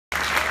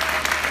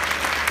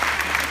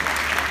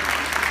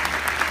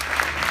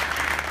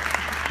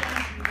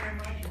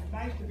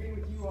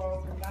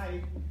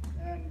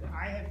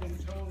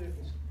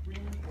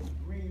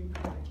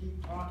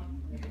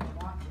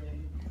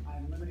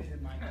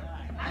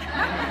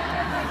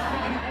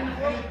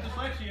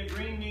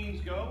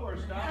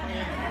first stop.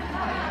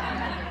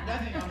 There's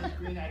nothing on the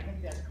screen. I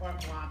think that's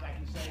carte blanche. I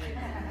can say it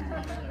as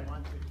much as I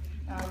want to.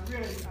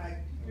 Really, I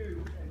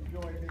do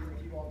enjoy being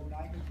with you all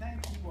tonight, and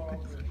thank you all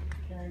for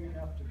caring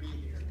enough to be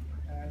here.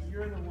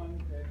 You're the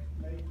ones that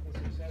make the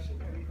success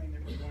of everything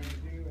that we're going to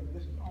do, and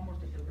this is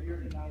almost a premiere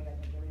tonight. I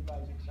think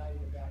everybody's excited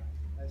about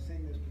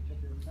seeing this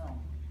particular film.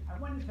 I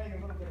wanted to tell you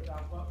a little bit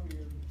about what we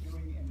are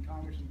doing in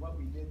Congress and what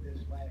we did this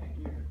last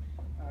year,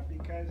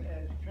 because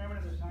as chairman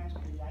of the Science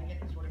Committee, I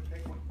get to sort of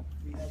pick what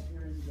we have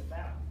hearings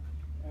about.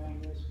 And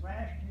this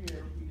last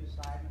year, we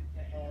decided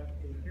to have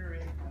a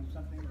hearing on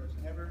something that's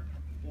never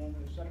been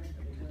the subject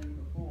of a hearing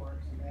before,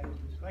 and that is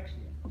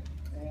dyslexia.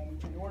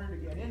 And in order to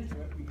get into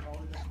it, we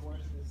called it, of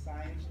course, the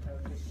science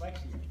of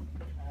dyslexia.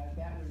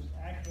 That was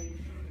actually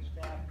the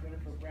staff,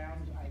 Jennifer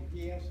Brown's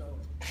idea, so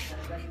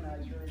I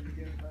recognize her and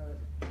give her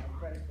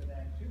credit for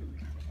that too.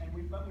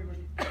 But we were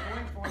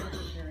going forward with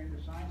this hearing,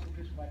 the science of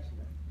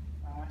dyslexia,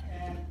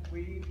 and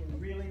we were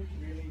really,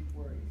 really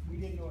worried. We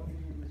didn't know if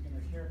anyone was going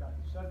to care about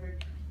the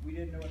subject. We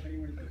didn't know if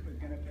anyone was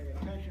going to pay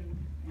attention.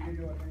 We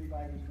didn't know if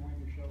anybody was going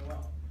to show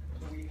up.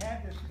 So we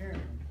had this hearing,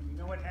 and you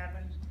know what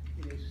happens?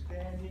 It is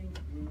standing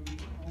room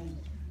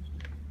only.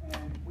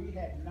 And we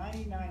had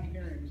 99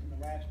 hearings in the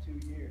last 2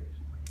 years.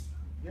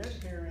 This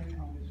hearing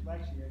on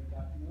dyslexia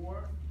got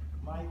more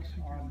likes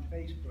on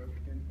Facebook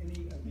than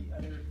any of the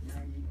other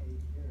 98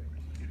 hearings.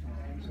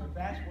 And so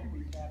that's what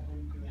we tapped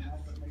into, and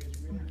that's what made us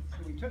really,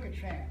 so we took a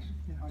chance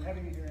on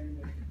having a hearing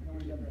that no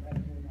one's ever had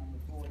a hearing on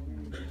before, and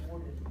really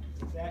rewarded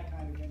with that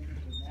kind of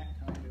interest and that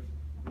kind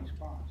of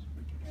response.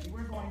 And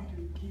we're going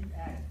to keep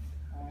at it.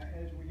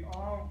 As we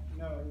all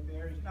know,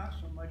 there is not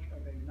so much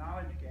of a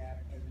knowledge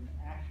gap as an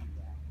action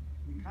gap.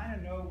 We kind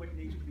of know what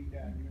needs to be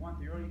done. You want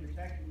the early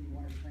detection, you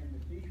want to train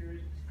the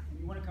teachers, and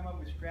you want to come up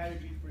with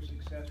strategies for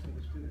success for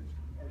the students,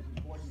 as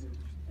important as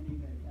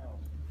anything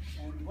else.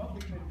 And what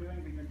we've been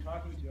doing, we've been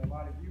talking to a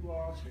lot of you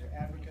all, to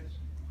advocates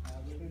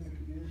within the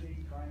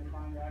community, trying to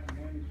find out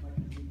and learn as much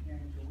as we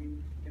can so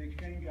we can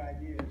exchange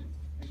ideas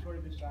and sort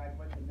of decide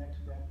what the next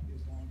step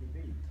is going to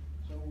be.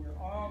 So we're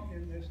all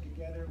in this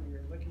together.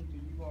 We're looking to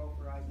you all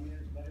for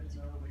ideas. Let us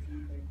know what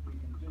you think we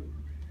can do.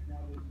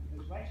 Now, the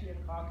Dislecksia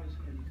Caucus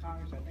in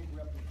Congress, I think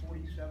we're up to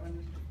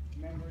 47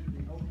 members.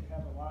 We hope to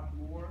have a lot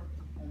more.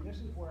 And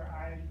this is where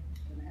I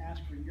can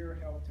ask for your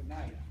help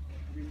tonight.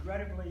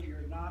 Regrettably,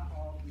 you're not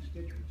all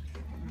constituents.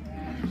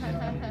 And so,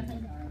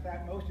 in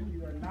fact, most of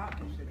you are not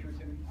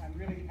constituents, and I'm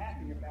really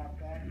happy about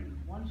that in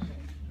one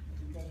sense,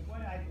 because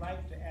what I'd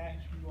like to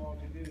ask you all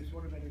to do,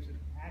 sort of as an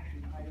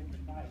action item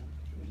tonight,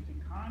 is to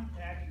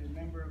contact your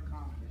member of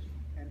Congress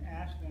and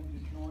ask them to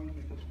join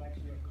the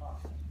Dislecksia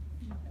Caucus.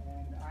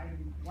 And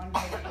I'm one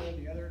co-chair,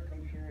 the other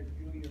co-chair is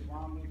Julia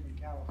Romley from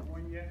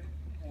California,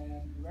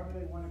 and whoever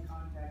they want to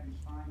contact is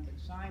fine, but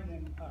sign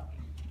them up.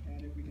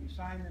 And if we can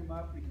sign them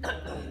up, we can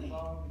get them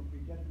involved. If we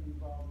get them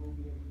involved, we'll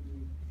be able to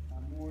do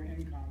more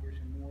in Congress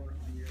and more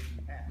on your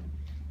behalf.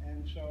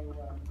 And so,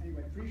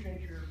 anyway,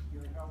 appreciate your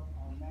help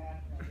on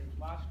that. There's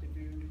lots to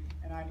do,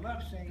 and I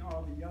love seeing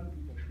all the young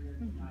people here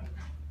tonight.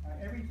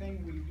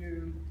 Everything we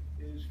do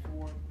is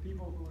for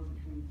people who are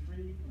between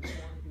 3 and 4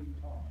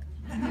 feet tall.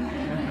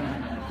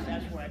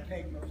 That's where I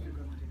take most of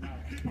them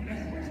tonight.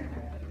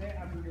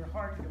 I mean, your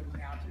heart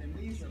goes out to them.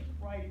 These are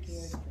bright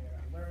kids.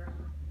 They're alert.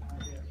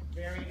 They're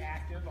very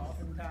active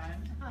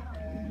oftentimes,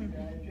 and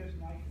it's just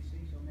nice to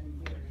see so many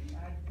here. And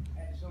I've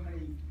had so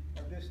many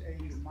of this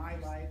age in my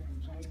life,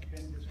 and some have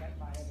been dyslexic.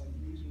 I have a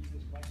niece who's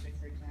dyslexic,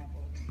 for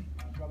example,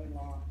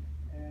 brother-in-law,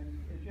 and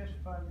it's just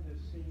fun to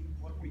see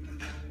what we can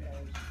do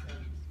as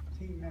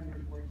team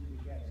members working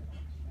together.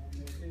 And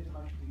there is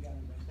much to be done.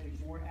 As I say,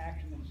 more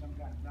action than some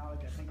kind of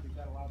knowledge. I think we've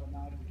got a lot of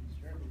knowledge we can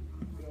certainly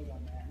build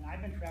on that. And I've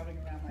been traveling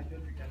around my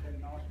district. I've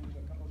been in Austin to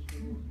a couple of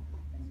schools,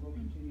 and we'll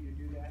continue to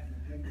do that. And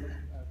again,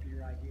 look for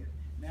your idea.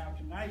 Now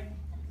tonight,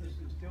 this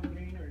is still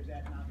green, or is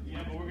that not?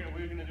 Yeah, but we're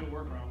gonna do a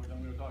workaround.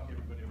 I'm gonna talk to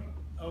everybody about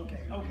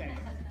it. Okay.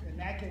 In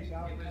that case,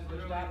 I'll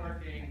start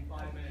working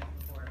 5 minutes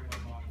before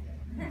everyone walks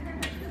in.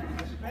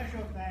 A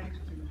special thanks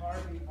to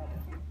Harvey, a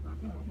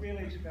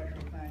really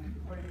special thanks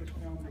for putting this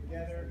film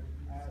together,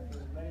 for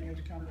letting us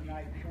come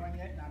tonight and showing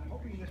it. And I'm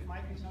hoping this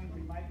might be something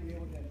we might be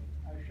able to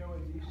show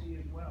in DC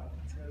as well,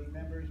 the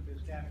members, the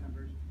staff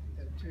members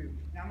too.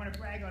 Now I'm going to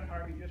brag on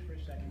Harvey just for a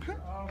second. We're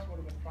all sort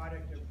of a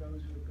product of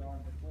those who have gone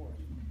before us.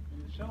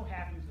 And it so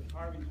happens that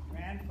Harvey's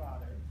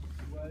grandfather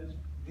was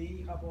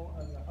the Hubbell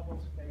of the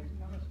Hubbell Space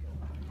Telescope.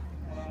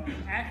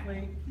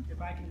 Actually, if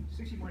I can,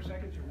 60 more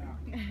seconds or not?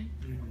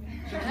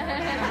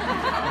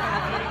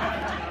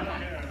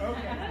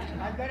 Okay,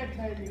 I've got to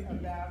tell you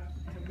about,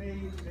 to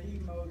me, the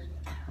most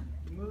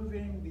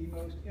moving, the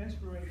most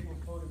inspirational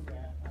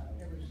photograph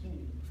I've ever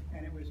seen.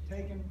 And it was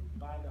taken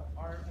by the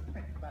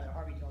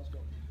Harvey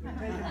telescope. It was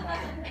taken by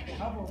the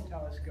Hubbell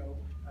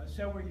telescope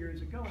several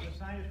years ago. The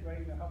scientists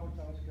running the Hubbell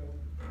telescope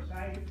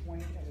decided to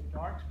point at a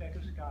dark speck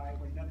of sky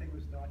where nothing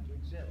was thought to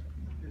exist.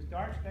 This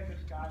dark speck of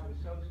sky was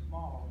so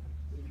small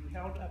that if you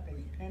held up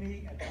a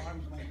penny at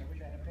arm's length, I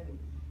wish I had a penny,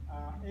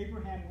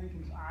 Abraham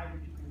Lincoln's eye,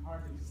 which you can hardly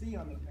hardly see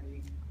on the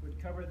penny would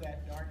cover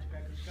that dark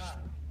speck of sky.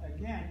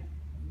 Again,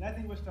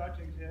 nothing was thought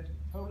to exist,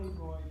 totally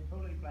void,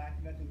 totally black,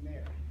 nothing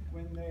there.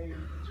 When they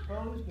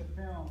exposed the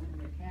film in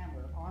the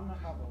camera on the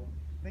Hubbell,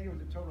 I think it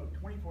was a total of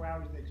 24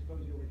 hours they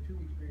exposed it over a 2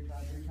 week period of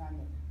time. Every time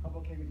the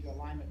Hubbell came into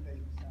alignment, they,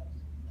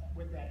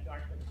 with that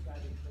dark speck of sky,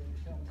 they exposed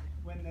the film.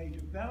 When they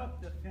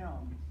developed the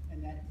film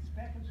and that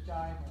speck of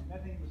sky where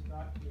nothing was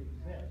thought to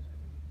exist,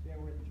 there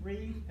were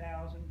 3,000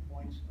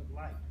 points of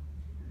light.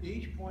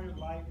 Each point of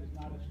light is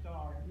not a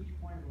star. Each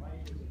point of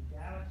light is a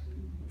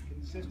galaxy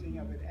consisting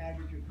of an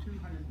average of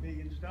 200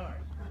 billion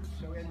stars.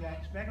 So in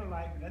that speck of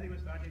light, where nothing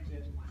was thought to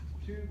exist,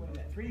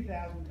 3,000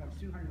 times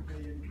 200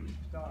 billion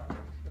stars.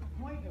 The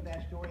point of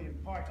that story, in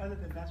part, other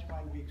than that's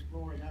why we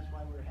explore and that's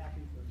why we're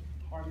happy for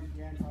Harvey's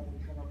grandfather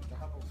to come up with the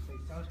Hubbell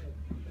Space Telescope,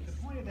 but the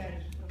point of that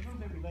is a little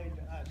bit related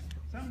to us.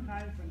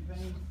 Sometimes when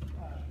things,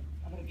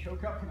 I'm going to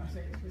choke up when I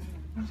say this,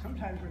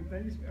 sometimes when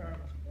things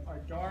are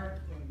dark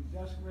and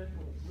desolate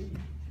or bleak,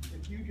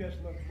 if you just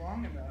look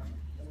long enough,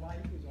 the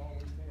light is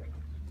always there.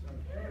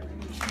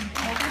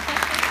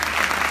 So,